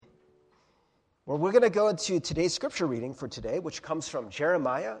Well, we're going to go into today's scripture reading for today, which comes from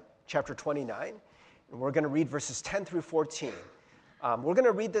Jeremiah chapter 29, and we're going to read verses 10 through 14. We're going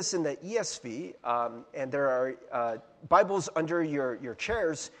to read this in the ESV, and there are Bibles under your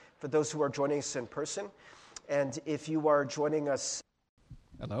chairs for those who are joining us in person. And if you are joining us...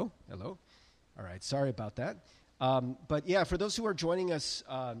 Hello. All right, sorry about that. But yeah, for those who are joining us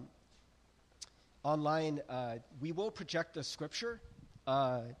online, we will project the scripture,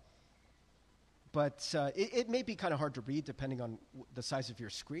 but it may be kind of hard to read depending on the size of your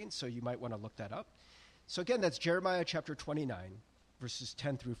screen, so you might want to look that up. So again, that's Jeremiah chapter 29, verses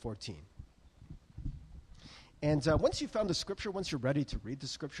 10 through 14. And once you've found the scripture, once you're ready to read the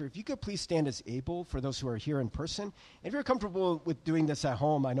scripture, if you could please stand as able for those who are here in person. And if you're comfortable with doing this at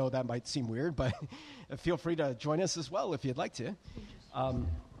home, I know that might seem weird, but feel free to join us as well if you'd like to.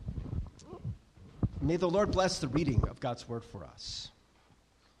 May the Lord bless the reading of God's word for us.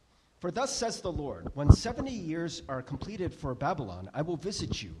 For thus says the Lord, when 70 years are completed for Babylon, I will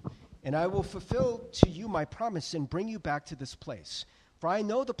visit you, and I will fulfill to you my promise and bring you back to this place. For I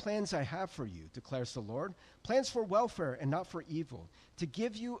know the plans I have for you, declares the Lord, plans for welfare and not for evil, to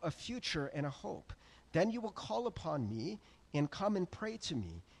give you a future and a hope. Then you will call upon me and come and pray to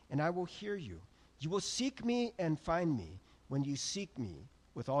me, and I will hear you. You will seek me and find me when you seek me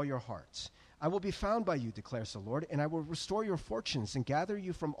with all your hearts. I will be found by you, declares the Lord, and I will restore your fortunes and gather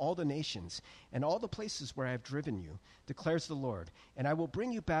you from all the nations and all the places where I have driven you, declares the Lord, and I will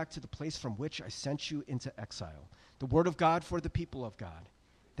bring you back to the place from which I sent you into exile. The word of God for the people of God.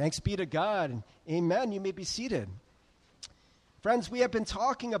 Thanks be to God, and amen. You may be seated. Friends, we have been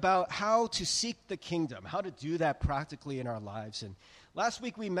talking about how to seek the kingdom, how to do that practically in our lives. And last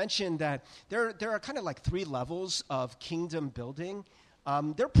week we mentioned that there are kind of like 3 levels of kingdom building.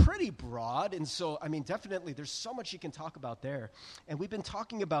 They're pretty broad, and so, definitely there's so much you can talk about there. And we've been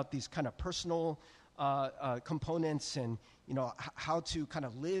talking about these kind of personal components and, how to kind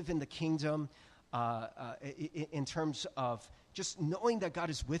of live in the kingdom in terms of just knowing that God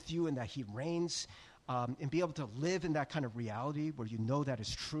is with you and that he reigns, and be able to live in that kind of reality where you know that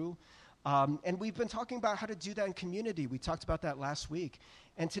is true. And we've been talking about how to do that in community. We talked about that last week.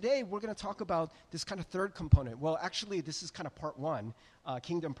 And today we're going to talk about this kind of third component. Well, actually, this is kind of part 1,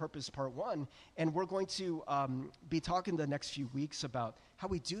 Kingdom Purpose part 1. And we're going to be talking the next few weeks about how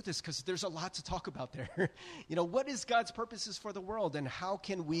we do this, because there's a lot to talk about there. What is God's purposes for the world, and how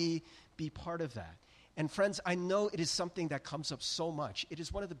can we be part of that? And friends, I know it is something that comes up so much. It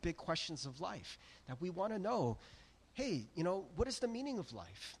is one of the big questions of life that we want to know, hey, what is the meaning of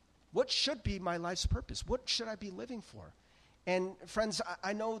life? What should be my life's purpose? What should I be living for? And friends,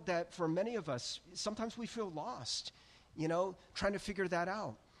 I know that for many of us, sometimes we feel lost, trying to figure that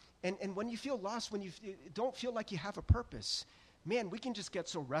out. And when you feel lost, when you don't feel like you have a purpose, man, we can just get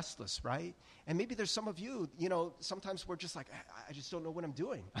so restless, right? And maybe there's some of you, sometimes we're just like, I just don't know what I'm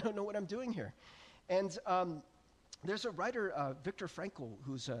doing. I don't know what I'm doing here. And there's a writer, Viktor Frankl,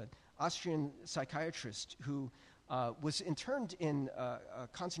 who's an Austrian psychiatrist who was interned in a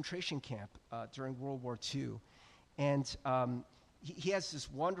concentration camp during World War II. And he has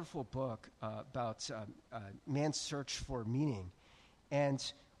this wonderful book about man's search for meaning.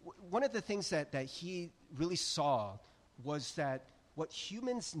 And one of the things that he really saw was that what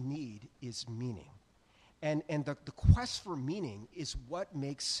humans need is meaning. And the quest for meaning is what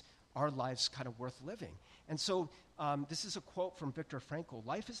makes our lives kind of worth living. And so this is a quote from Viktor Frankl.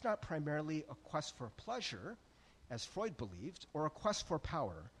 Life is not primarily a quest for pleasure, as Freud believed, or a quest for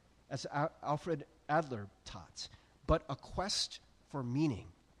power, as Alfred Adler taught, but a quest for meaning.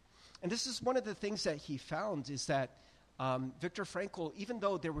 And this is one of the things that he found, is that Viktor Frankl, even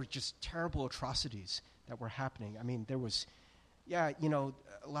though there were just terrible atrocities that were happening, there was, a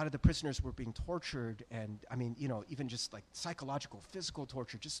lot of the prisoners were being tortured, and even just like psychological, physical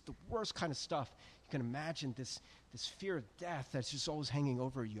torture, just the worst kind of stuff. You can imagine this fear of death that's just always hanging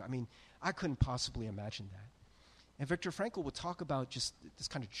over you. I couldn't possibly imagine that. And Viktor Frankl would talk about just this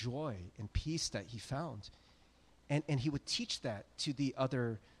kind of joy and peace that he found. And he would teach that to the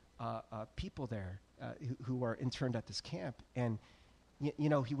other people there who were interned at this camp. And,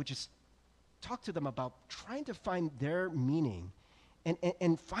 he would just talk to them about trying to find their meaning.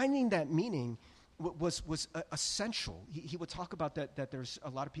 And finding that meaning was essential. He would talk about that there's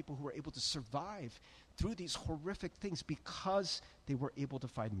a lot of people who were able to survive through these horrific things because they were able to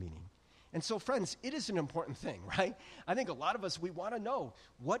find meaning. And so, friends, it is an important thing, right? I think a lot of us, we want to know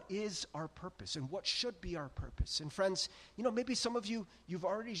what is our purpose and what should be our purpose. And friends, maybe some of you've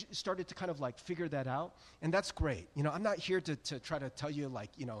already started to kind of like figure that out, and that's great. I'm not here to try to tell you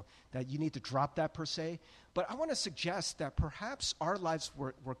that you need to drop that per se, but I want to suggest that perhaps our lives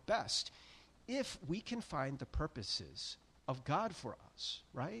work best if we can find the purposes of God for us,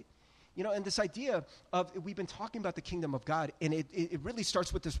 right? You know, and this idea of, we've been talking about the kingdom of God, and it really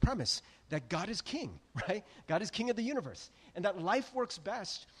starts with this premise that God is king, right? God is king of the universe. And that life works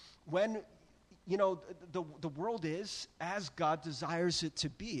best when, you know, the world is as God desires it to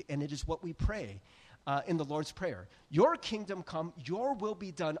be. And it is what we pray in the Lord's Prayer. Your kingdom come, your will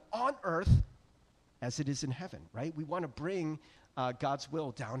be done on earth as it is in heaven, right? We want to bring God's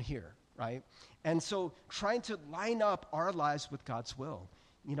will down here, right? And so trying to line up our lives with God's will,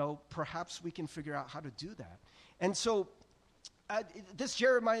 you know, perhaps we can figure out how to do that. And so this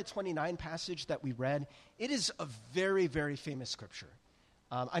Jeremiah 29 passage that we read, it is a very, very famous scripture.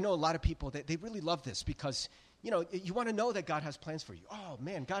 I know a lot of people, they really love this because, you know, you want to know that God has plans for you. Oh,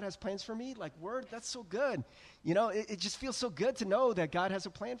 man, God has plans for me? Like, word, that's so good. You know, it just feels so good to know that God has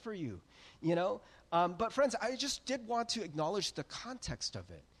a plan for you, you know. But friends, I just did want to acknowledge the context of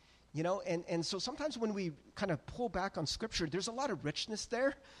it. You know, and so sometimes when we kind of pull back on Scripture, there's a lot of richness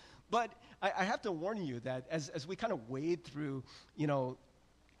there. But I have to warn you that as we kind of wade through, you know,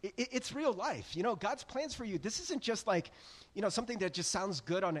 it's real life. You know, God's plans for you, this isn't just like, you know, something that just sounds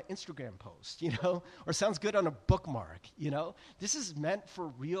good on an Instagram post, you know, or sounds good on a bookmark, you know. This is meant for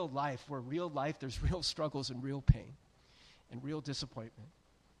real life, where real life, there's real struggles and real pain and real disappointment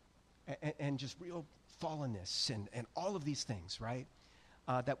and just real fallenness and all of these things, right?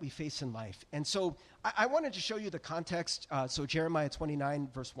 That we face in life. And so I wanted to show you the context. So Jeremiah 29,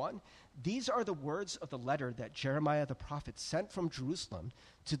 verse 1. These are the words of the letter that Jeremiah the prophet sent from Jerusalem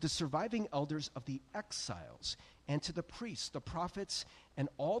to the surviving elders of the exiles and to the priests, the prophets, and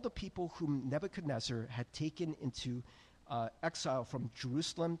all the people whom Nebuchadnezzar had taken into exile from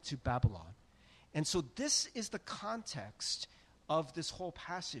Jerusalem to Babylon. And so this is the context of this whole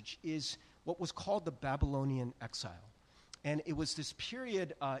passage, is what was called the Babylonian exile. And it was this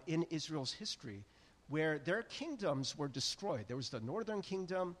period in Israel's history where their kingdoms were destroyed. There was the northern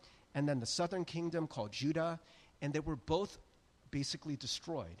kingdom and then the southern kingdom called Judah, and they were both basically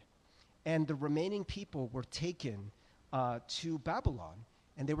destroyed. And the remaining people were taken to Babylon,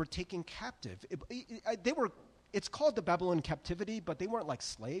 and they were taken captive. It's called the Babylonian captivity, but they weren't like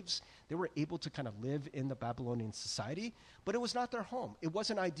slaves. They were able to kind of live in the Babylonian society, but it was not their home. It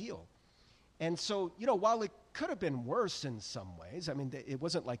wasn't ideal. And so, you know, while it could have been worse in some ways, I mean, it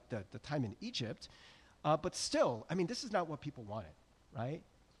wasn't like the time in Egypt, but still, I mean, this is not what people wanted, right?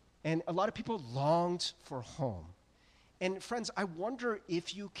 And a lot of people longed for home. And friends, I wonder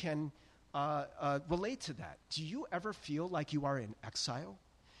if you can relate to that. Do you ever feel like you are in exile?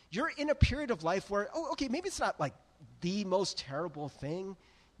 You're in a period of life where, oh, okay, maybe it's not like the most terrible thing,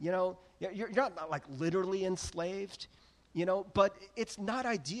 you know, you're not like literally enslaved, you know, but it's not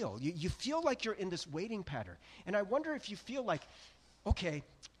ideal. You feel like you're in this waiting pattern. And I wonder if you feel like, okay,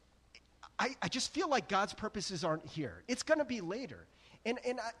 I just feel like God's purposes aren't here. It's going to be later. And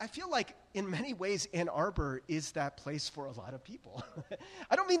I feel like in many ways Ann Arbor is that place for a lot of people.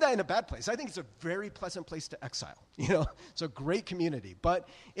 I don't mean that in a bad place. I think it's a very pleasant place to exile. You know, it's a great community. But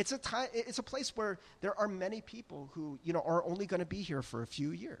it's a place where there are many people who, you know, are only going to be here for a few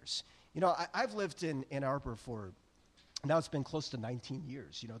years. You know, I've lived in Ann Arbor for, now it's been close to 19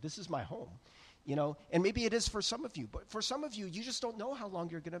 years. You know, this is my home. You know, and maybe it is for some of you, but for some of you, you just don't know how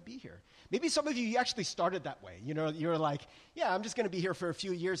long you're going to be here. Maybe some of you actually started that way. You know, you're like, yeah, I'm just going to be here for a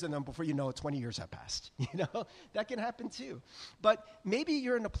few years, and then before you know it, 20 years have passed. You know, that can happen too. But maybe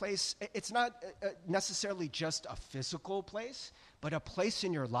you're in a place, it's not necessarily just a physical place, but a place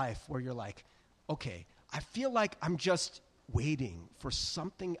in your life where you're like, okay, I feel like I'm just waiting for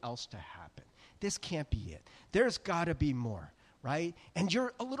something else to happen. This can't be it. There's got to be more. Right? And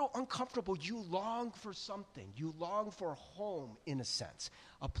you're a little uncomfortable. You long for something. You long for home, in a sense.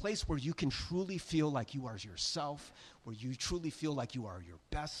 A place where you can truly feel like you are yourself, where you truly feel like you are your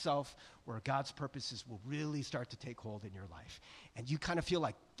best self, where God's purposes will really start to take hold in your life. And you kind of feel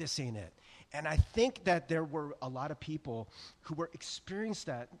like this ain't it. And I think that there were a lot of people who were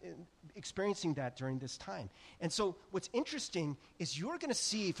experiencing that during this time. And so what's interesting is you're going to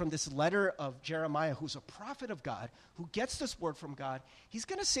see from this letter of Jeremiah, who's a prophet of God, who gets this word from God, he's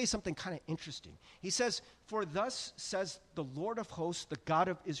going to say something kind of interesting. He says, "For thus says the Lord of hosts, the God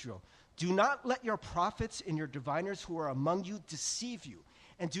of Israel, do not let your prophets and your diviners who are among you deceive you.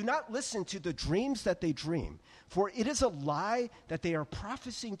 And do not listen to the dreams that they dream, for it is a lie that they are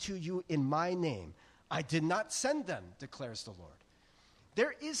prophesying to you in my name. I did not send them, declares the Lord."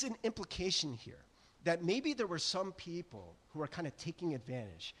 There is an implication here that maybe there were some people who were kind of taking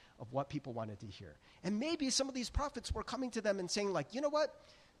advantage of what people wanted to hear. And maybe some of these prophets were coming to them and saying, like, you know what?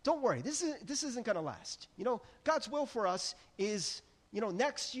 Don't worry, this isn't going to last. You know, God's will for us is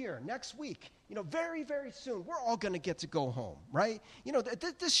next year, next week, very, very soon, we're all going to get to go home, right?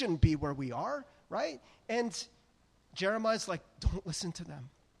 This shouldn't be where we are, right? And Jeremiah's like, don't listen to them.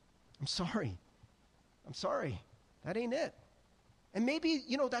 I'm sorry. That ain't it. And maybe,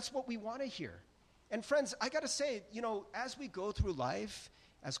 that's what we want to hear. And friends, I got to say, as we go through life,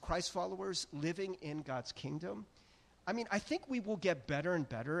 as Christ followers living in God's kingdom, I think we will get better and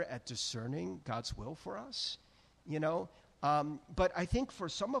better at discerning God's will for us, But I think for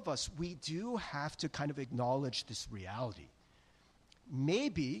some of us, we do have to kind of acknowledge this reality.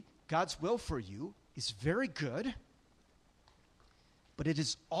 Maybe God's will for you is very good, but it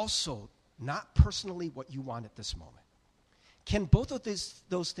is also not personally what you want at this moment. Can both of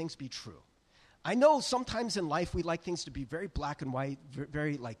those things be true? I know sometimes in life we like things to be very black and white,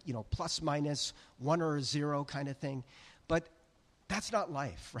 very plus minus, 1 or 0 kind of thing. But that's not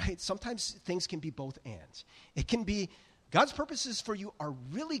life, right? Sometimes things can be both and. It can be God's purposes for you are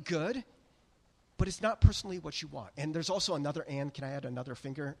really good, but it's not personally what you want. And there's also another and. Can I add another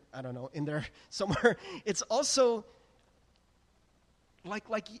finger? I don't know, in there somewhere. It's also like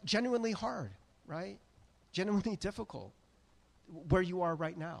genuinely hard, right? Genuinely difficult where you are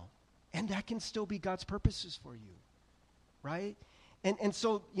right now. And that can still be God's purposes for you, right? And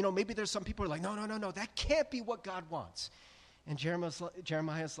so, maybe there's some people who are like, no, that can't be what God wants. And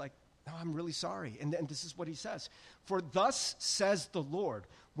Jeremiah's like, no, I'm really sorry. And this is what he says. For thus says the Lord,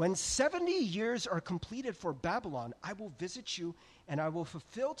 when 70 years are completed for Babylon, I will visit you and I will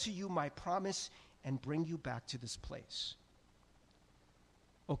fulfill to you my promise and bring you back to this place.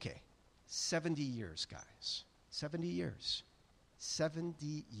 Okay, 70 years, guys. 70 years.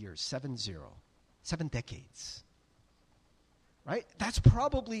 70 years, 7-0, 7 decades, right? That's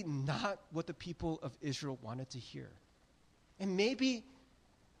probably not what the people of Israel wanted to hear. And maybe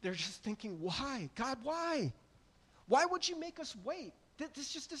they're just thinking, why? God, why? Why would you make us wait?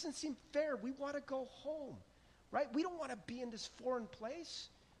 This just doesn't seem fair. We want to go home, right? We don't want to be in this foreign place,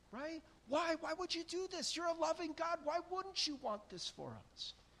 right? Why? Why would you do this? You're a loving God. Why wouldn't you want this for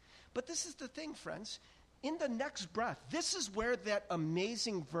us? But this is the thing, friends. In the next breath, this is where that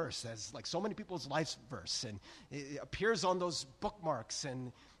amazing verse, as like so many people's life's verse, and it appears on those bookmarks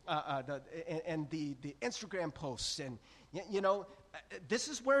and the Instagram posts, and this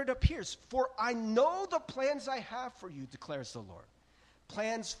is where it appears. For I know the plans I have for you, declares the Lord,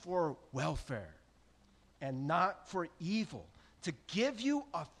 plans for welfare and not for evil, to give you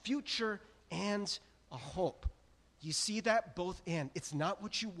a future and a hope. You see that? Both and. It's not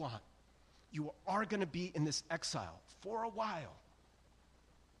what you want. You are going to be in this exile for a while.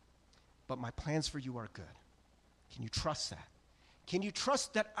 But my plans for you are good. Can you trust that? Can you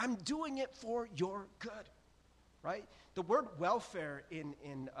trust that I'm doing it for your good? Right? The word welfare in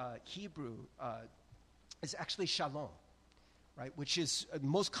Hebrew is actually shalom, right? Which is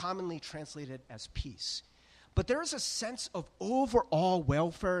most commonly translated as peace. But there is a sense of overall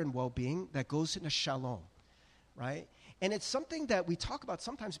welfare and well-being that goes into shalom, right? And it's something that we talk about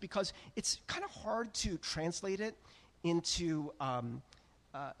sometimes because it's kind of hard to translate it into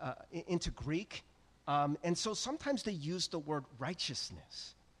Greek. And so sometimes they use the word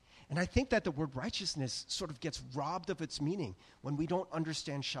righteousness. And I think that the word righteousness sort of gets robbed of its meaning when we don't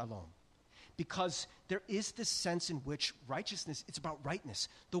understand shalom. Because there is this sense in which righteousness, it's about rightness,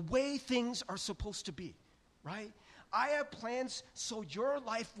 the way things are supposed to be, right? I have plans so your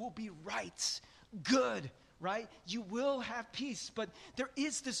life will be right, good, right? You will have peace, but there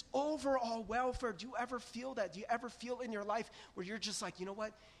is this overall welfare. Do you ever feel that? Do you ever feel in your life where you're just like, you know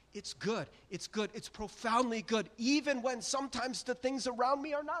what? It's good. It's good. It's profoundly good, even when sometimes the things around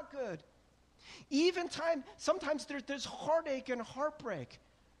me are not good. Sometimes there's heartache and heartbreak,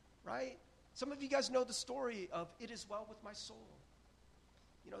 right? Some of you guys know the story of It Is Well With My Soul.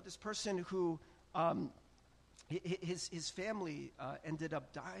 You know, this person who, his family ended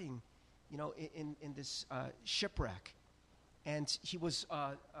up dying, you know, in this shipwreck. And he was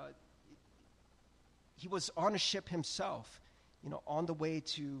on a ship himself, you know, on the way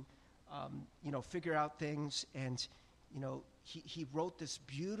to, you know, figure out things. And, you know, he wrote this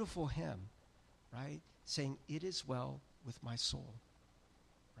beautiful hymn, right, saying, "It is well with my soul,"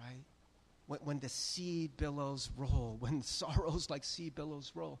 right? When the sea billows roll, when sorrows like sea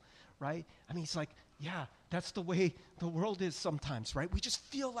billows roll, right? I mean, it's like, yeah, that's the way the world is sometimes, right? We just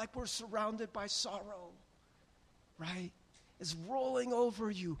feel like we're surrounded by sorrow, right? It's rolling over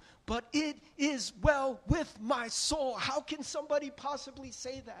you, but it is well with my soul. How can somebody possibly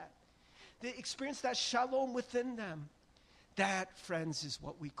say that? They experience that shalom within them. That, friends, is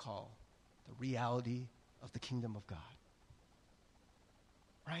what we call the reality of the kingdom of God.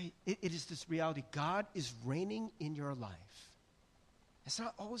 Right? It is this reality. God is reigning in your life. It's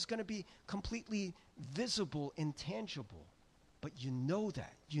not always going to be completely visible and tangible. But you know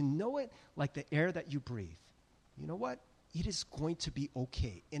that. You know it like the air that you breathe. You know what? It is going to be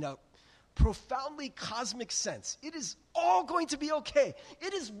okay. In a profoundly cosmic sense, it is all going to be okay.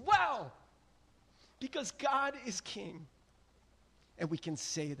 It is well. Because God is king. And we can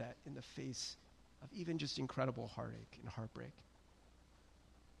say that in the face of even just incredible heartache and heartbreak.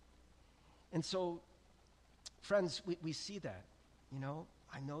 And so, friends, we see that. You know,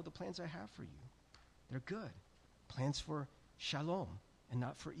 I know the plans I have for you. They're good. Plans for shalom and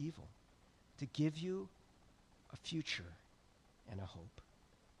not for evil. To give you a future and a hope.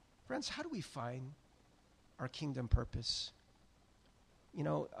 Friends, how do we find our kingdom purpose? You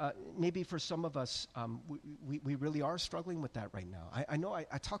know, maybe for some of us, we really are struggling with that right now. I know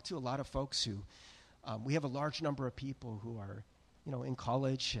I talk to a lot of folks who, we have a large number of people who are, you know, in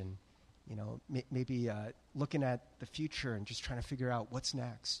college and, you know, maybe looking at the future and just trying to figure out what's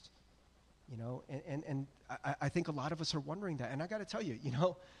next. You know, and I think a lot of us are wondering that. And I got to tell you, you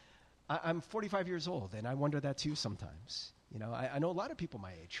know, I'm 45 years old, and I wonder that too sometimes. You know, I know a lot of people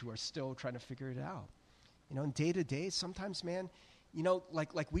my age who are still trying to figure it out. You know, and day to day, sometimes, man, you know,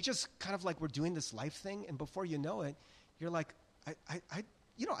 like we just kind of like we're doing this life thing, and before you know it, you're like, I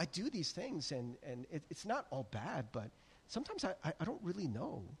do these things, and it's not all bad, but sometimes I don't really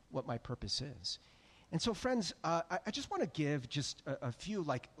know what my purpose is. And so, friends, I just want to give just a few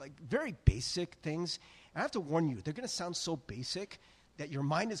like very basic things. And I have to warn you, they're going to sound so basic that your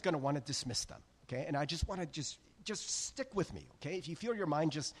mind is going to want to dismiss them, okay? And I just want to just stick with me, okay? If you feel your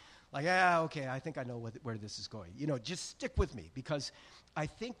mind just like, okay, I think I know where this is going. You know, just stick with me, because I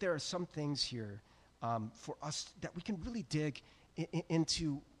think there are some things here for us that we can really dig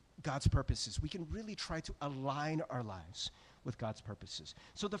into God's purposes. We can really try to align our lives with God's purposes.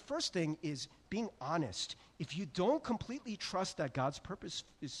 So the first thing is being honest. If you don't completely trust that God's purpose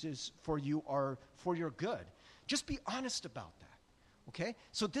is for you or for your good, just be honest about that. Okay?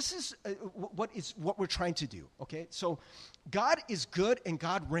 So this is what we're trying to do. Okay? So God is good and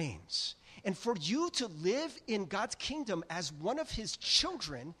God reigns. And for you to live in God's kingdom as one of his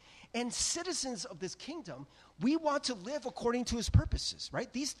children and citizens of this kingdom, we want to live according to his purposes,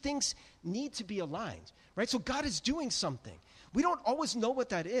 right? These things need to be aligned, right? So God is doing something. We don't always know what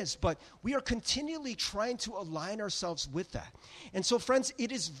that is, but we are continually trying to align ourselves with that. And so, friends,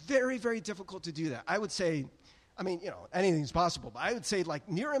 it is very, very difficult to do that. I would say, I mean, you know, anything's possible, but I would say like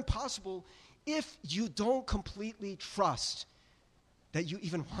near impossible if you don't completely trust that you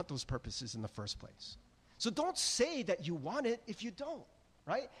even want those purposes in the first place. So don't say that you want it if you don't,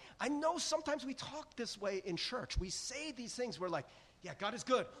 right? I know sometimes we talk this way in church. We say these things. We're like, yeah, God is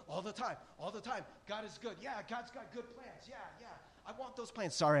good all the time, all the time. God is good. Yeah, God's got good plans. Yeah. I want those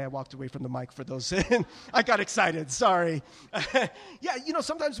plans. Sorry, I walked away from the mic for those. I got excited. Sorry. Yeah, you know,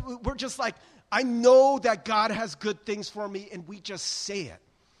 sometimes we're just like, I know that God has good things for me, and we just say it.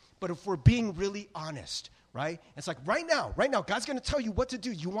 But if we're being really honest, right? It's like right now, God's going to tell you what to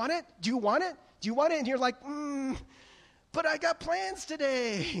do. You want it? Do you want it? Do you want it? And you're like, but I got plans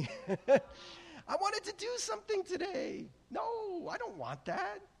today. I wanted to do something today. No, I don't want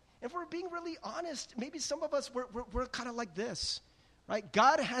that. If we're being really honest, maybe some of us, we're kind of like this, right?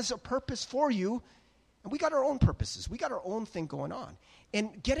 God has a purpose for you, and we got our own purposes. We got our own thing going on.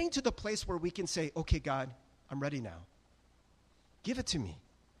 And getting to the place where we can say, okay, God, I'm ready now. Give it to me.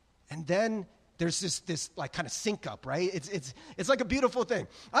 And then there's this like kind of sync up, right? It's like a beautiful thing.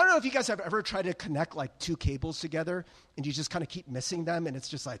 I don't know if you guys have ever tried to connect like two cables together and you just kind of keep missing them, and it's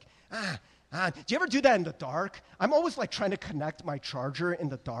just like, do you ever do that in the dark? I'm always like trying to connect my charger in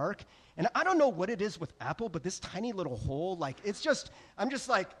the dark, and I don't know what it is with Apple, but this tiny little hole, like I'm just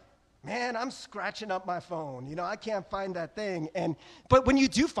like, man, I'm scratching up my phone. You know, I can't find that thing. But when you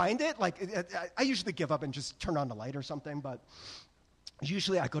do find it, like I usually give up and just turn on the light or something, but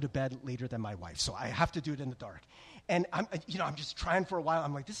usually I go to bed later than my wife, so I have to do it in the dark. And I'm just trying for a while.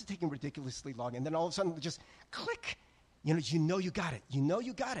 I'm like, this is taking ridiculously long. And then all of a sudden, just click. You know you got it. You know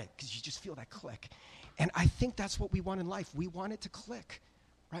you got it because you just feel that click. And I think that's what we want in life. We want it to click,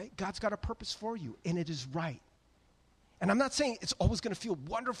 right? God's got a purpose for you, and it is right. And I'm not saying it's always going to feel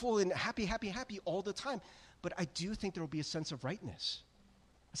wonderful and happy all the time, but I do think there will be a sense of rightness,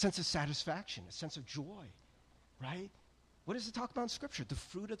 a sense of satisfaction, a sense of joy, right? What does it talk about in Scripture? The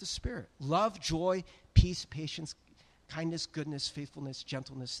fruit of the Spirit. Love, joy, peace, patience, kindness, goodness, faithfulness,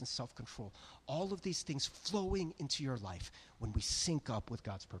 gentleness, and self-control. All of these things flowing into your life when we sync up with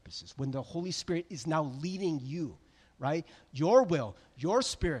God's purposes, when the Holy Spirit is now leading you, right? Your will, your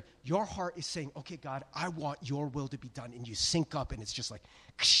spirit, your heart is saying, okay, God, I want your will to be done. And you sync up, and it's just like,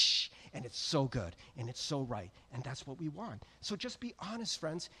 ksh, and it's so good, and it's so right, and that's what we want. So just be honest,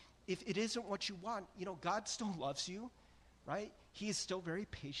 friends. If it isn't what you want, God still loves you, right? He is still very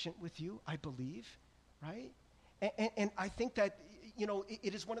patient with you, I believe, right? And I think that,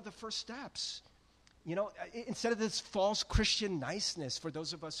 it is one of the first steps. Instead of this false Christian niceness for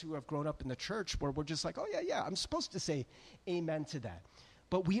those of us who have grown up in the church where we're just like, oh, yeah, I'm supposed to say amen to that.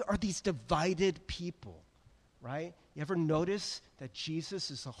 But we are these divided people, right? You ever notice that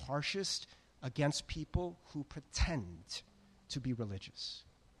Jesus is the harshest against people who pretend to be religious,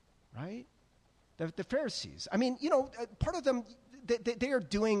 right? The Pharisees. I mean, part of them, they are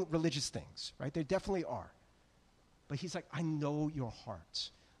doing religious things, right? They definitely are. But he's like, I know your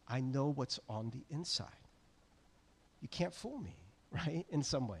hearts. I know what's on the inside. You can't fool me, right, in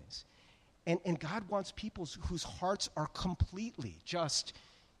some ways. And God wants people whose hearts are completely just,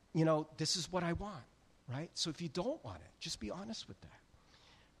 this is what I want, right? So if you don't want it, just be honest with that,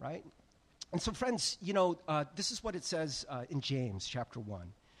 right? And so, friends, this is what it says in James chapter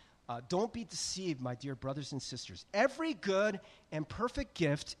 1. Don't be deceived, my dear brothers and sisters. Every good and perfect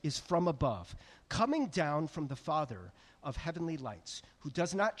gift is from above, coming down from the Father of heavenly lights, who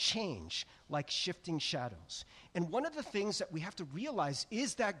does not change like shifting shadows. And one of the things that we have to realize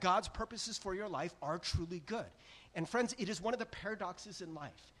is that God's purposes for your life are truly good. And friends, it is one of the paradoxes in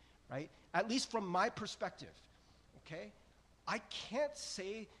life, right? At least from my perspective, okay? I can't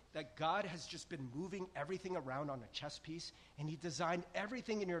say that God has just been moving everything around on a chess piece and he designed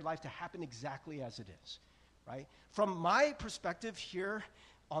everything in your life to happen exactly as it is, right? From my perspective here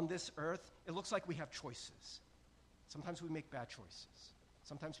on this earth, it looks like we have choices. Sometimes we make bad choices.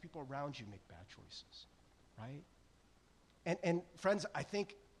 Sometimes people around you make bad choices, right? And friends, I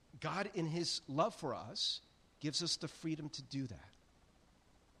think God in his love for us gives us the freedom to do that.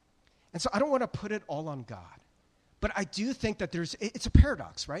 And so I don't want to put it all on God. But I do think that it's a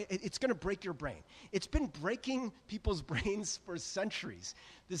paradox, right? It's going to break your brain. It's been breaking people's brains for centuries.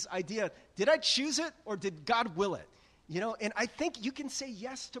 This idea, did I choose it or did God will it? And I think you can say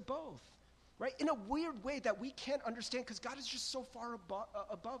yes to both, right? In a weird way that we can't understand because God is just so far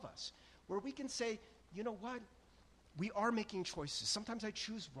above us, where we can say, you know what? We are making choices. Sometimes I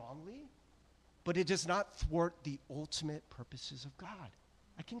choose wrongly, but it does not thwart the ultimate purposes of God.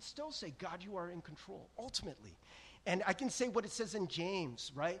 I can still say, God, you are in control, ultimately. And I can say what it says in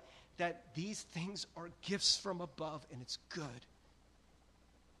James, right? That these things are gifts from above, and it's good.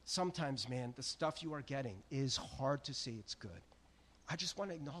 Sometimes, man, the stuff you are getting is hard to say it's good. I just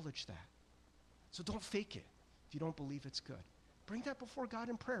want to acknowledge that. So don't fake it if you don't believe it's good. Bring that before God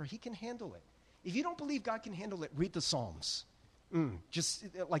in prayer. He can handle it. If you don't believe God can handle it, read the Psalms. Just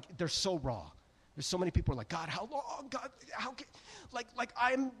like they're so raw. There's so many people who are like, God, how long? God, how can, like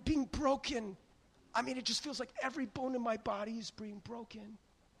I'm being broken. I mean, it just feels like every bone in my body is being broken,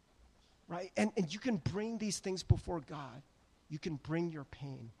 right? And you can bring these things before God. You can bring your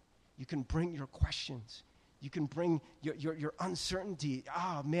pain. You can bring your questions. You can bring your uncertainty.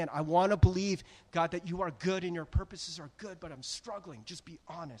 Man, I want to believe, God, that you are good and your purposes are good, but I'm struggling. Just be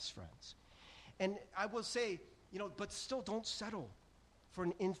honest, friends. And I will say, but still don't settle for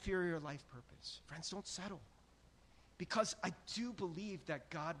an inferior life purpose. Friends, don't settle. Because I do believe that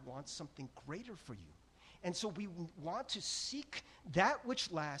God wants something greater for you. And so we want to seek that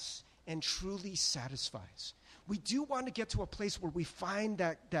which lasts and truly satisfies. We do want to get to a place where we find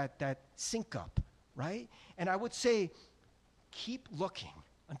that sync up, right? And I would say, keep looking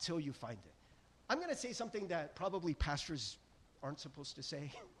until you find it. I'm going to say something that probably pastors aren't supposed to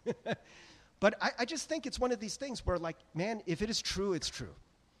say. But I just think it's one of these things where, like, man, if it is true, it's true.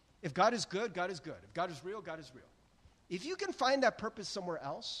 If God is good, God is good. If God is real, God is real. If you can find that purpose somewhere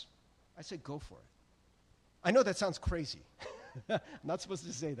else, I say go for it. I know that sounds crazy. I'm not supposed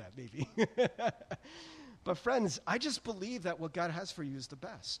to say that, maybe. But friends, I just believe that what God has for you is the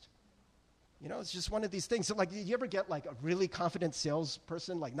best. It's just one of these things. So, like, you ever get, like, a really confident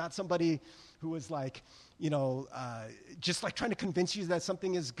salesperson, like, not somebody who is, like, just, like, trying to convince you that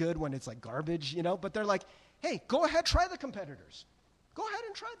something is good when it's, like, garbage, But they're like, hey, go ahead, try the competitors. Go ahead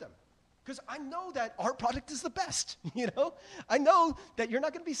and try them. Because I know that our product is the best, I know that you're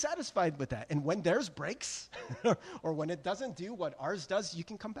not going to be satisfied with that. And when theirs breaks or when it doesn't do what ours does, you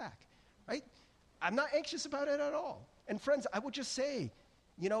can come back, right? I'm not anxious about it at all. And friends, I would just say,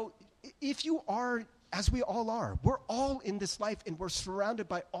 if you are, as we all are, we're all in this life and we're surrounded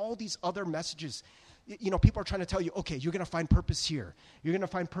by all these other messages. People are trying to tell you, okay, you're going to find purpose here. You're going to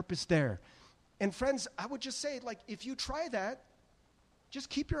find purpose there. And friends, I would just say, like, if you try that, just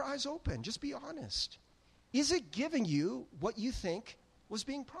keep your eyes open. Just be honest. Is it giving you what you think was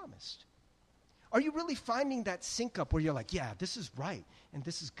being promised? Are you really finding that sync up where you're like, yeah, this is right and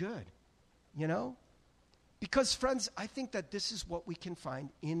this is good? you know? Because, friends, I think that this is what we can find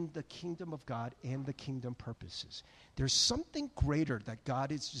in the kingdom of God and the kingdom purposes. There's something greater that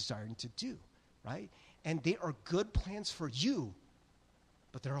God is desiring to do, right? And they are good plans for you,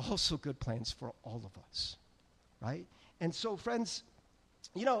 but they're also good plans for all of us, right? And so, friends,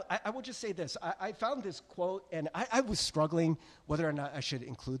 you know, I will just say this. I found this quote, and I was struggling whether or not I should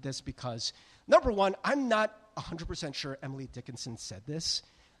include this because, number one, I'm not 100% sure Emily Dickinson said this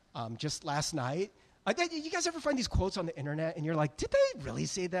just last night. You guys ever find these quotes on the internet, and you're like, did they really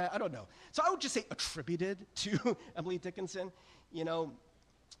say that? I don't know. So I would just say attributed to Emily Dickinson, you know.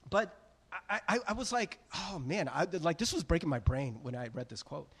 But I was like, oh, man, this was breaking my brain when I read this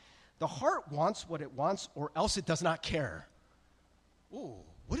quote. The heart wants what it wants, or else it does not care. Ooh,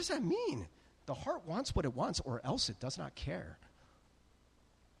 what does that mean? The heart wants what it wants, or else it does not care.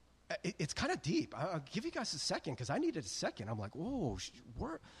 It's kind of deep. I'll give you guys a second, because I needed a second. I'm like, whoa,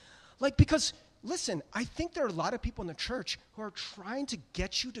 because, listen, I think there are a lot of people in the church who are trying to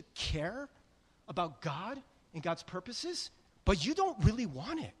get you to care about God and God's purposes, but you don't really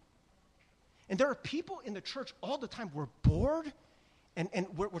want it. And there are people in the church all the time, we're bored, and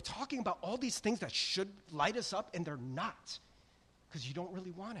we're talking about all these things that should light us up, and they're not. Because you don't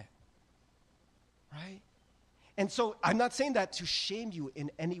really want it, right? And so I'm not saying that to shame you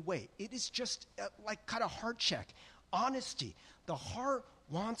in any way. It is just like kind of heart check, honesty. The heart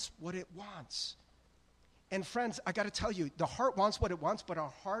wants what it wants. And friends, I got to tell you, the heart wants what it wants, but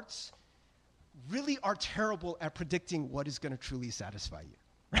our hearts really are terrible at predicting what is going to truly satisfy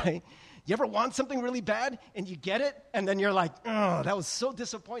you, right? You ever want something really bad and you get it, and then you're like, oh, that was so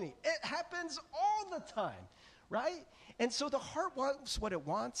disappointing. It happens all the time, right? And so the heart wants what it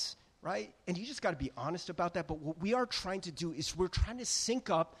wants, right? And you just got to be honest about that. But what we are trying to do is we're trying to sync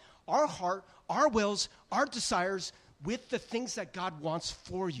up our heart, our wills, our desires with the things that God wants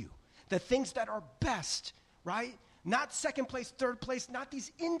for you, the things that are best, right? Not second place, third place, not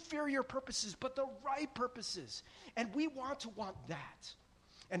these inferior purposes, but the right purposes. And we want that.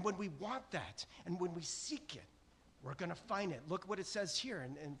 And when we want that, and when we seek it, we're going to find it. Look what it says here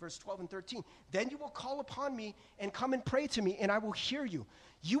in verse 12 and 13. Then you will call upon me and come and pray to me, and I will hear you.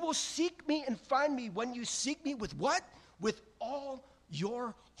 You will seek me and find me when you seek me with what? With all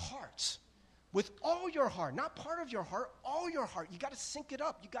your heart. With all your heart. Not part of your heart, all your heart. You got to sync it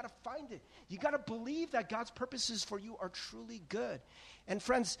up. You got to find it. You got to believe that God's purposes for you are truly good. And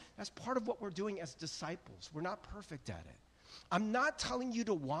friends, that's part of what we're doing as disciples. We're not perfect at it. I'm not telling you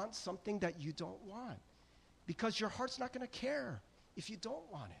to want something that you don't want. Because your heart's not going to care if you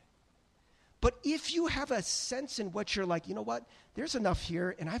don't want it. But if you have a sense in which you're like, you know what, there's enough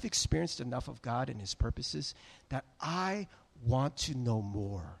here, and I've experienced enough of God and his purposes that I want to know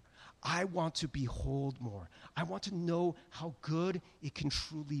more. I want to behold more. I want to know how good it can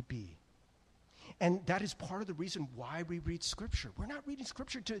truly be. And that is part of the reason why we read Scripture. We're not reading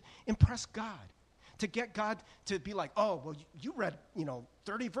Scripture to impress God. To get God to be like, oh, well, you read,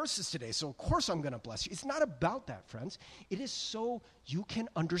 30 verses today, so of course I'm going to bless you. It's not about that, friends. It is so you can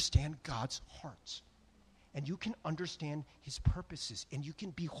understand God's heart. And you can understand his purposes. And you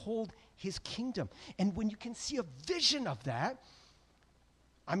can behold his kingdom. And when you can see a vision of that,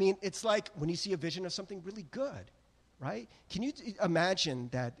 I mean, it's like when you see a vision of something really good, right? Can you imagine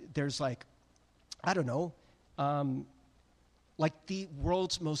that there's like, I don't know, like the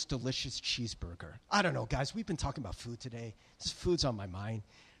world's most delicious cheeseburger. I don't know, guys. We've been talking about food today. This food's on my mind,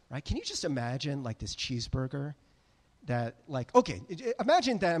 right? Can you just imagine like this cheeseburger that like, okay,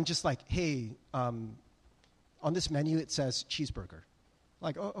 imagine that I'm just like, hey, on this menu it says cheeseburger.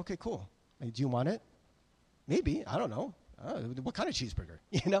 Like, oh, okay, cool. Like, do you want it? Maybe. I don't know. What kind of cheeseburger,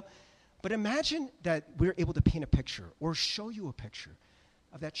 But imagine that we're able to paint a picture or show you a picture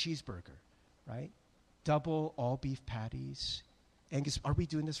of that cheeseburger, right? Double all beef patties. Angus, are we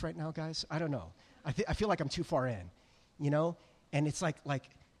doing this right now, guys? I don't know. I feel like I'm too far in, And it's like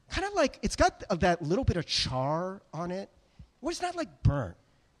kind of like, it's got that little bit of char on it. Well, it's not like burnt,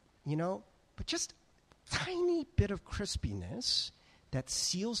 but just tiny bit of crispiness that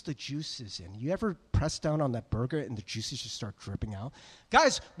seals the juices in. You ever press down on that burger and the juices just start dripping out?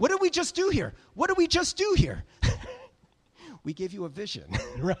 Guys, what did we just do here? We gave you a vision,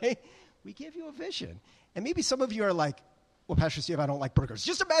 right? We gave you a vision. And maybe some of you are like, well, Pastor Steve, I don't like burgers.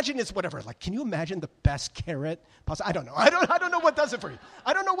 Just imagine it's whatever. Like, can you imagine the best carrot pasta? I don't know. I don't know what does it for you.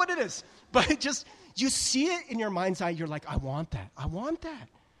 I don't know what it is. But just, you see it in your mind's eye. You're like, I want that. I want that.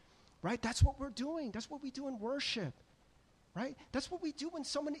 Right? That's what we're doing. That's what we do in worship. Right? That's what we do when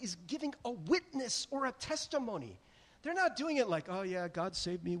someone is giving a witness or a testimony. They're not doing it like, oh, yeah, God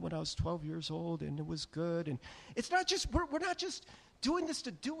saved me when I was 12 years old, and it was good. And it's not just, we're not just doing this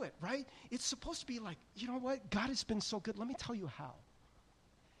to do it, right? It's supposed to be like, you know what? God has been so good. Let me tell you how.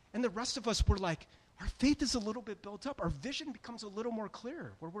 And the rest of us, we're like, our faith is a little bit built up. Our vision becomes a little more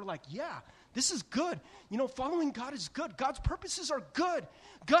clear, where we're like, yeah, this is good. Following God is good. God's purposes are good.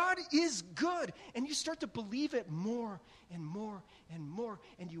 God is good. And you start to believe it more and more and more,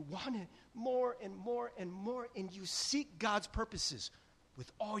 and you want it more and more and more, and you seek God's purposes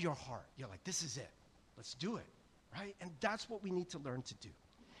with all your heart. You're like, this is it. Let's do it, right? And that's what we need to learn to do.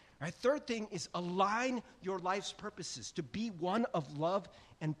 All right, third thing is align your life's purposes to be one of love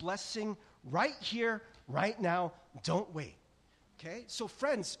and blessing right here, right now. Don't wait. Okay? So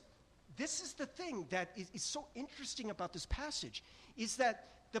friends, this is the thing that is so interesting about this passage, is that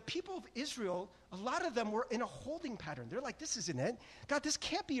the people of Israel, a lot of them were in a holding pattern. They're like, this isn't it. God, this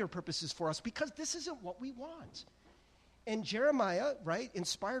can't be your purposes for us because this isn't what we want. And Jeremiah, right,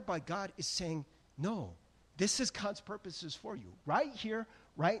 inspired by God, is saying, no, this is God's purposes for you right here,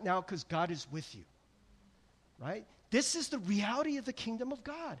 right now, because God is with you, right? This is the reality of the kingdom of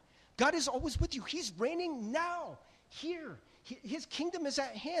God. God is always with you. He's reigning now, here. His kingdom is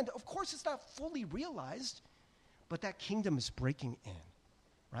at hand. Of course, it's not fully realized, but that kingdom is breaking in,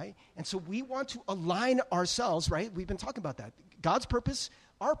 right? And so we want to align ourselves, right? We've been talking about that. God's purpose,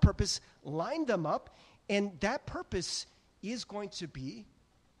 our purpose, line them up, and that purpose is going to be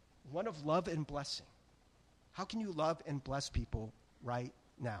one of love and blessing. How can you love and bless people right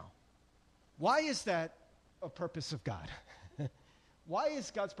now? Why is that a purpose of God? Why is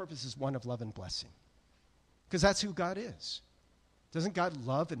God's purpose one of love and blessing? Because that's who God is. Doesn't God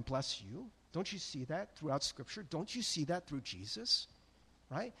love and bless you? Don't you see that throughout Scripture? Don't you see that through Jesus?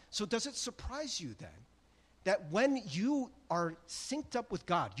 Right? So does it surprise you then that when you are synced up with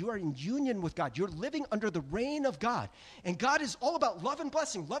God, you are in union with God, you're living under the reign of God, and God is all about love and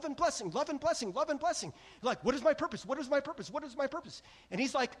blessing, love and blessing, love and blessing, love and blessing. You're like, what is my purpose? What is my purpose? What is my purpose? And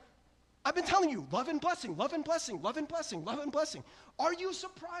he's like, I've been telling you, love and blessing, love and blessing, love and blessing, love and blessing. Are you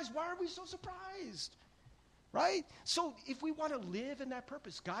surprised? Why are we so surprised? Right? So if we want to live in that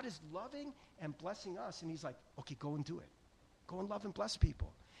purpose, God is loving and blessing us, and he's like, okay, go and do it. Go and love and bless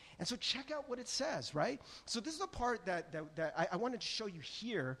people. And so check out what it says, right? So this is the part that I wanted to show you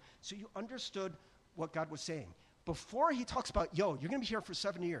here so you understood what God was saying. Before he talks about, you're going to be here for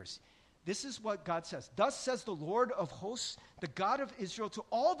 7 years. This is what God says. Thus says the Lord of hosts, the God of Israel, to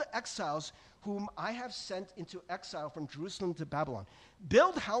all the exiles whom I have sent into exile from Jerusalem to Babylon.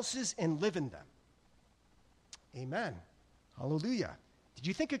 Build houses and live in them. Amen. Hallelujah. Did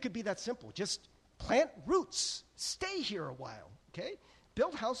you think it could be that simple? Just plant roots. Stay here a while, okay?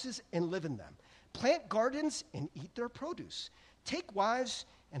 Build houses and live in them. Plant gardens and eat their produce. Take wives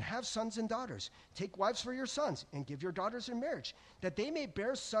and have sons and daughters. Take wives for your sons and give your daughters in marriage, that they may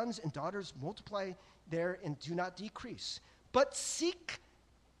bear sons and daughters, multiply there and do not decrease. But seek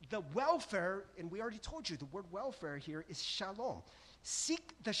the welfare, and we already told you the word welfare here is shalom.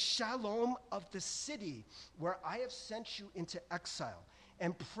 Seek the shalom of the city where I have sent you into exile,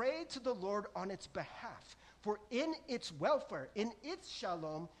 and pray to the Lord on its behalf. For in its welfare, in its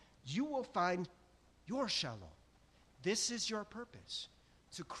shalom, you will find your shalom. This is your purpose,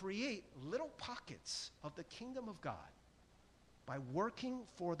 to create little pockets of the kingdom of God by working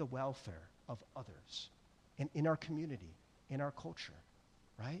for the welfare of others and in our community, in our culture,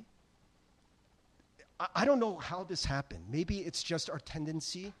 right? I don't know how this happened. Maybe it's just our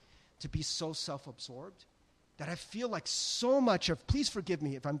tendency to be so self-absorbed that I feel like so much of, please forgive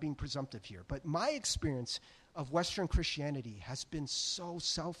me if I'm being presumptive here, but my experience of Western Christianity has been so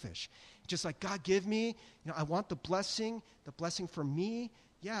selfish. Just like, God, give me, I want the blessing for me.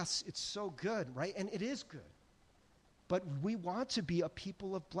 Yes, it's so good, right? And it is good. But we want to be a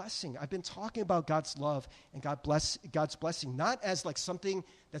people of blessing. I've been talking about God's love and God's blessing, not as like something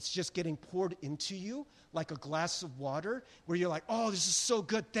that's just getting poured into you, like a glass of water, where you're like, oh, this is so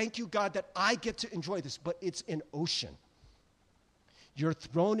good. Thank you, God, that I get to enjoy this. But it's an ocean. You're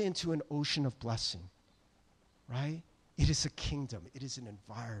thrown into an ocean of blessing, right? It is a kingdom. It is an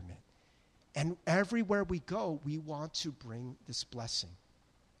environment. And everywhere we go, we want to bring this blessing.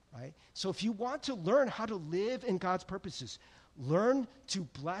 Right? So if you want to learn how to live in God's purposes, learn to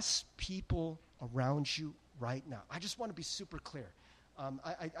bless people around you right now. I just want to be super clear.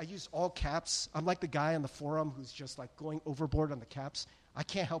 I use all caps. I'm like the guy on the forum who's just like going overboard on the caps. I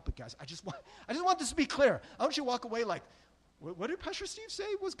can't help it, guys. I just want this to be clear. I want you to walk away like, what did Pastor Steve say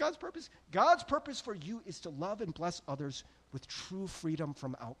was God's purpose? God's purpose for you is to love and bless others with true freedom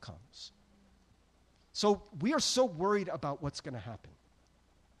from outcomes. So we are so worried about what's going to happen.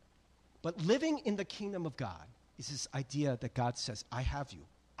 But living in the kingdom of God is this idea that God says, I have you.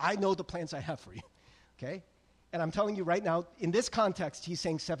 I know the plans I have for you, okay? And I'm telling you right now, in this context, he's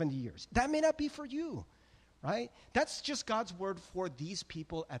saying 70 years. That may not be for you, right? That's just God's word for these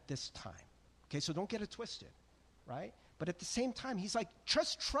people at this time. Okay, so don't get it twisted, right? But at the same time, he's like,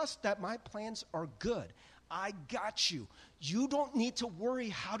 just trust that my plans are good. I got you. You don't need to worry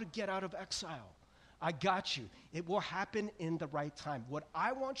how to get out of exile. I got you. It will happen in the right time. What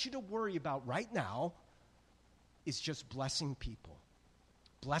I want you to worry about right now is just blessing people.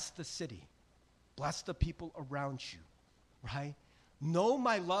 Bless the city. Bless the people around you, right? Know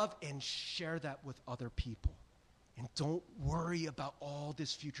my love and share that with other people. And don't worry about all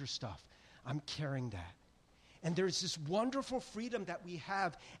this future stuff. I'm carrying that. And there's this wonderful freedom that we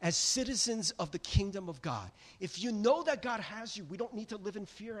have as citizens of the kingdom of God. If you know that God has you, we don't need to live in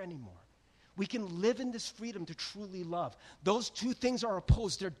fear anymore. We can live in this freedom to truly love. Those two things are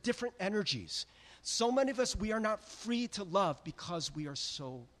opposed. They're different energies. So many of us, we are not free to love because we are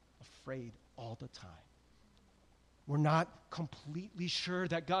so afraid all the time. We're not completely sure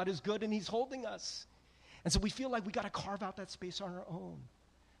that God is good and he's holding us. And so we feel like we got to carve out that space on our own.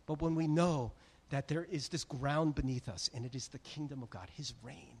 But when we know that there is this ground beneath us, and it is the kingdom of God, his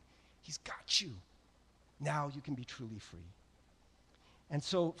reign, he's got you. Now you can be truly free. And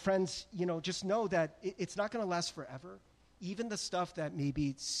so, friends, just know that it's not going to last forever. Even the stuff that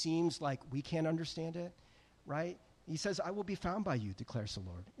maybe seems like we can't understand it, right? He says, I will be found by you, declares the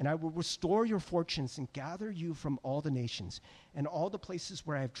Lord, and I will restore your fortunes and gather you from all the nations and all the places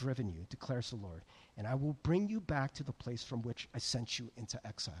where I have driven you, declares the Lord, and I will bring you back to the place from which I sent you into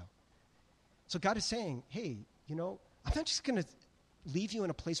exile. So God is saying, hey, I'm not just going to leave you in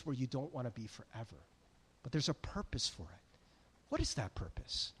a place where you don't want to be forever, but there's a purpose for it. What is that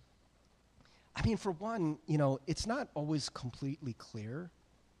purpose? I mean, for one, it's not always completely clear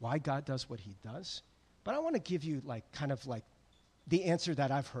why God does what he does, but I want to give you kind of the answer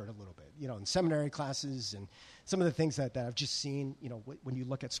that I've heard a little bit, in seminary classes and some of the things that I've just seen, when you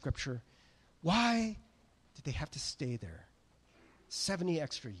look at Scripture. Why did they have to stay there 70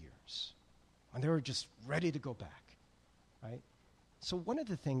 extra years when they were just ready to go back, right? So one of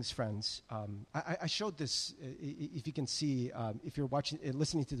the things, friends, I showed this, if you can see, if you're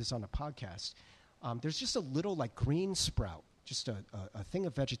listening to this on a podcast, there's just a little green sprout, just a thing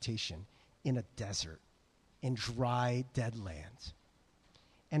of vegetation in a desert, in dry, dead land.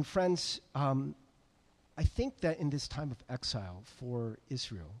 And friends, I think that in this time of exile for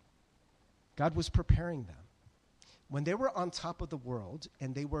Israel, God was preparing them. When they were on top of the world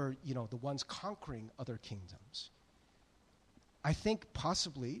and they were, the ones conquering other kingdoms, I think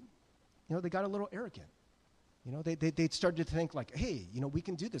possibly, they got a little arrogant. They started to think hey, we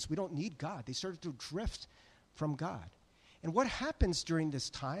can do this. We don't need God. They started to drift from God. And what happens during this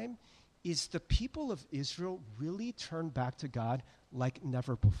time is the people of Israel really turn back to God like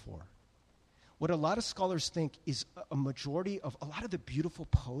never before. What a lot of scholars think is a majority of a lot of the beautiful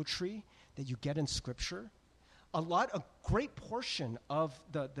poetry that you get in Scripture, a great portion of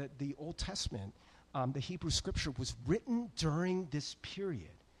the Old Testament, the Hebrew Scripture, was written during this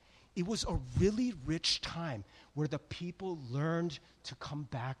period. It was a really rich time where the people learned to come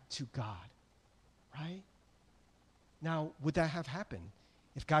back to God, right? Now, would that have happened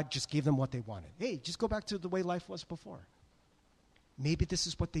if God just gave them what they wanted? Hey, just go back to the way life was before. Maybe this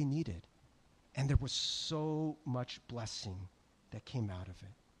is what they needed. And there was so much blessing that came out of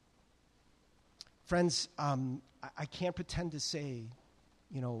it. Friends, I can't pretend to say,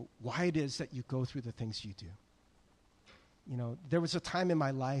 why it is that you go through the things you do. There was a time in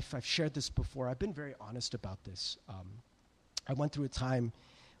my life, I've shared this before, I've been very honest about this. I went through a time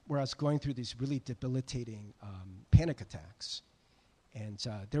where I was going through these really debilitating panic attacks. And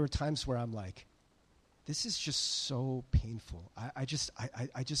there were times where I'm like, this is just so painful. I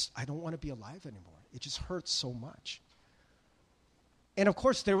don't want to be alive anymore. It just hurts so much. And of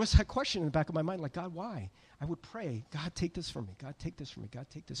course, there was that question in the back of my mind, God, why? I would pray, God, take this from me. God, take this from me. God,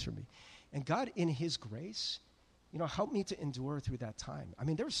 take this from me. And God, in his grace, helped me to endure through that time. I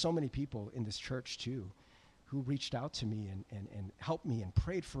mean, there were so many people in this church, too, who reached out to me and helped me and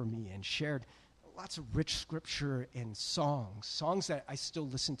prayed for me and shared lots of rich scripture and songs that I still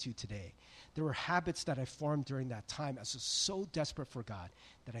listen to today. There were habits that I formed during that time. I was so desperate for God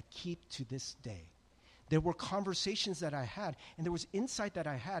that I keep to this day. There were conversations that I had, and there was insight that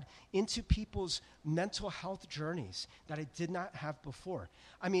I had into people's mental health journeys that I did not have before.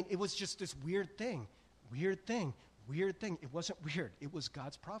 I mean, it was just this weird thing. It wasn't weird. It was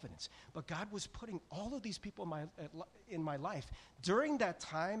God's providence. But God was putting all of these people in my life. During that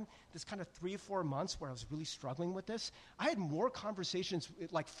time, this kind of 3 or 4 months where I was really struggling with this, I had more conversations,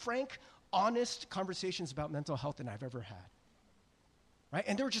 frank, honest conversations about mental health than I've ever had. right?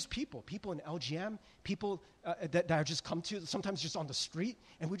 And there were just people in LGM, people that I just come to, sometimes just on the street,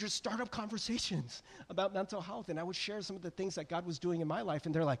 and we just start up conversations about mental health. And I would share some of the things that God was doing in my life,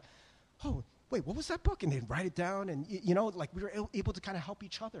 and they're like, oh, wait, what was that book? And they'd write it down, and, like we were able to kind of help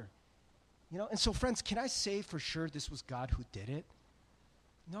each other. And so, friends, can I say for sure this was God who did it?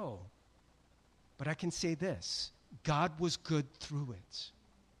 No. But I can say this. God was good through it.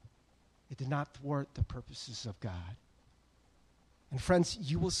 It did not thwart the purposes of God. And friends,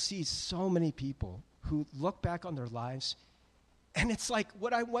 you will see so many people who look back on their lives, and it's like,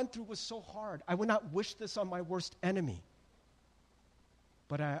 what I went through was so hard. I would not wish this on my worst enemy.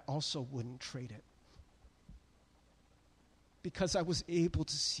 But I also wouldn't trade it. Because I was able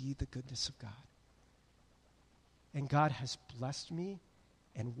to see the goodness of God. And God has blessed me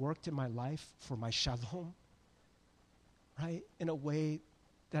and worked in my life for my shalom, right, in a way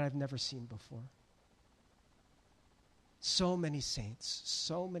that I've never seen before. So many saints,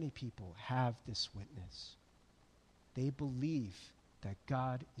 so many people have this witness. They believe that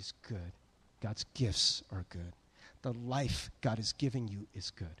God is good. God's gifts are good. The life God is giving you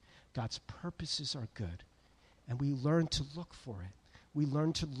is good. God's purposes are good. And we learn to look for it. We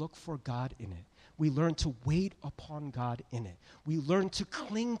learn to look for God in it. We learn to wait upon God in it. We learn to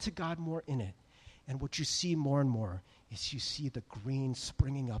cling to God more in it. And what you see more and more is you see the green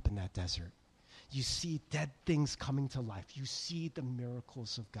springing up in that desert. You see dead things coming to life. You see the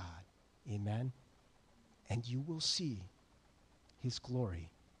miracles of God. Amen? And you will see his glory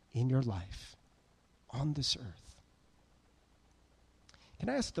in your life on this earth. Can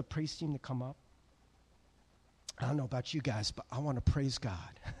I ask the praise team to come up? I don't know about you guys, but I want to praise God.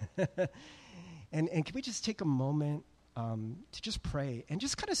 and can we just take a moment to just pray and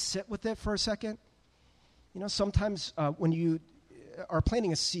just kind of sit with it for a second? Sometimes when you are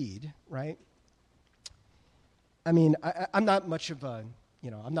planting a seed, right? I mean, I'm not much of a,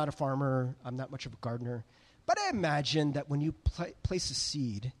 I'm not a farmer. I'm not much of a gardener. But I imagine that when you place a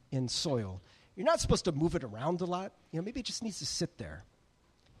seed in soil, you're not supposed to move it around a lot. Maybe it just needs to sit there.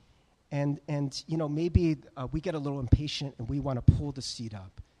 And maybe we get a little impatient and we want to pull the seed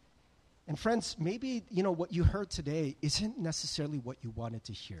up. And friends, maybe, what you heard today isn't necessarily what you wanted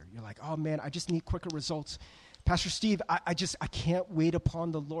to hear. You're like, oh man, I just need quicker results. Pastor Steve, I can't wait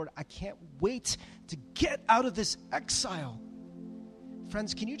upon the Lord. I can't wait to get out of this exile.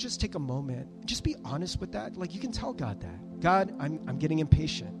 Friends, can you just take a moment, just be honest with that? Like, you can tell God that. God, I'm getting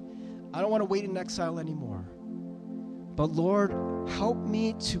impatient. I don't want to wait in exile anymore. But Lord, help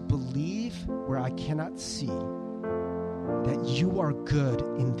me to believe where I cannot see that you are good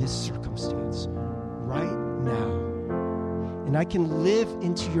in this circumstance right now. And I can live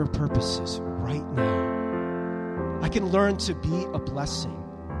into your purposes right now. I can learn to be a blessing.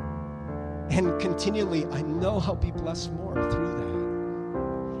 And continually, I know I'll be blessed more through that.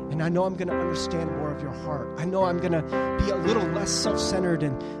 And I know I'm going to understand more of your heart. I know I'm going to be a little less self-centered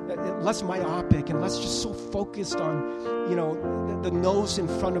and less myopic and less just so focused on, the nose in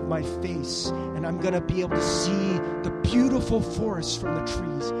front of my face. And I'm going to be able to see the beautiful forest from the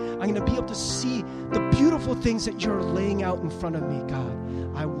trees. I'm going to be able to see the beautiful things that you're laying out in front of me,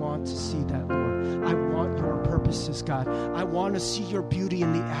 God. I want to see that, Lord. I want your purposes, God. I want to see your beauty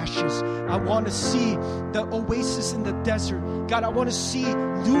in the ashes. I want to see the oasis in the desert. God, I want to see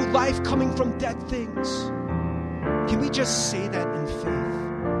new life coming from dead things. Can we just say that in faith?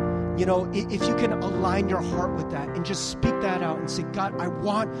 If you can align your heart with that and just speak that out and say, God, I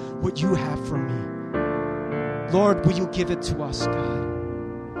want what you have for me. Lord, will you give it to us,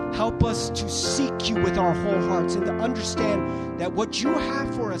 God? Help us to seek you with our whole hearts and to understand that what you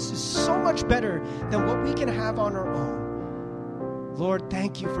have for us is so much better than what we can have on our own. Lord,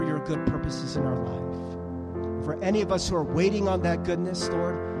 thank you for your good purposes in our life. For any of us who are waiting on that goodness,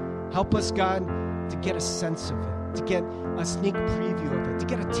 Lord, help us, God, to get a sense of it, to get a sneak preview of it, to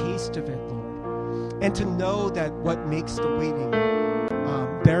get a taste of it, Lord, and to know that what makes the waiting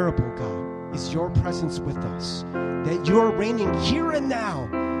bearable, God, is your presence with us, that you're reigning here and now.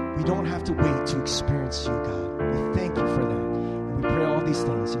 We don't have to wait to experience you, God. We thank you for that. And we pray all these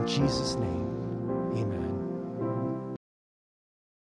things in Jesus' name. Amen.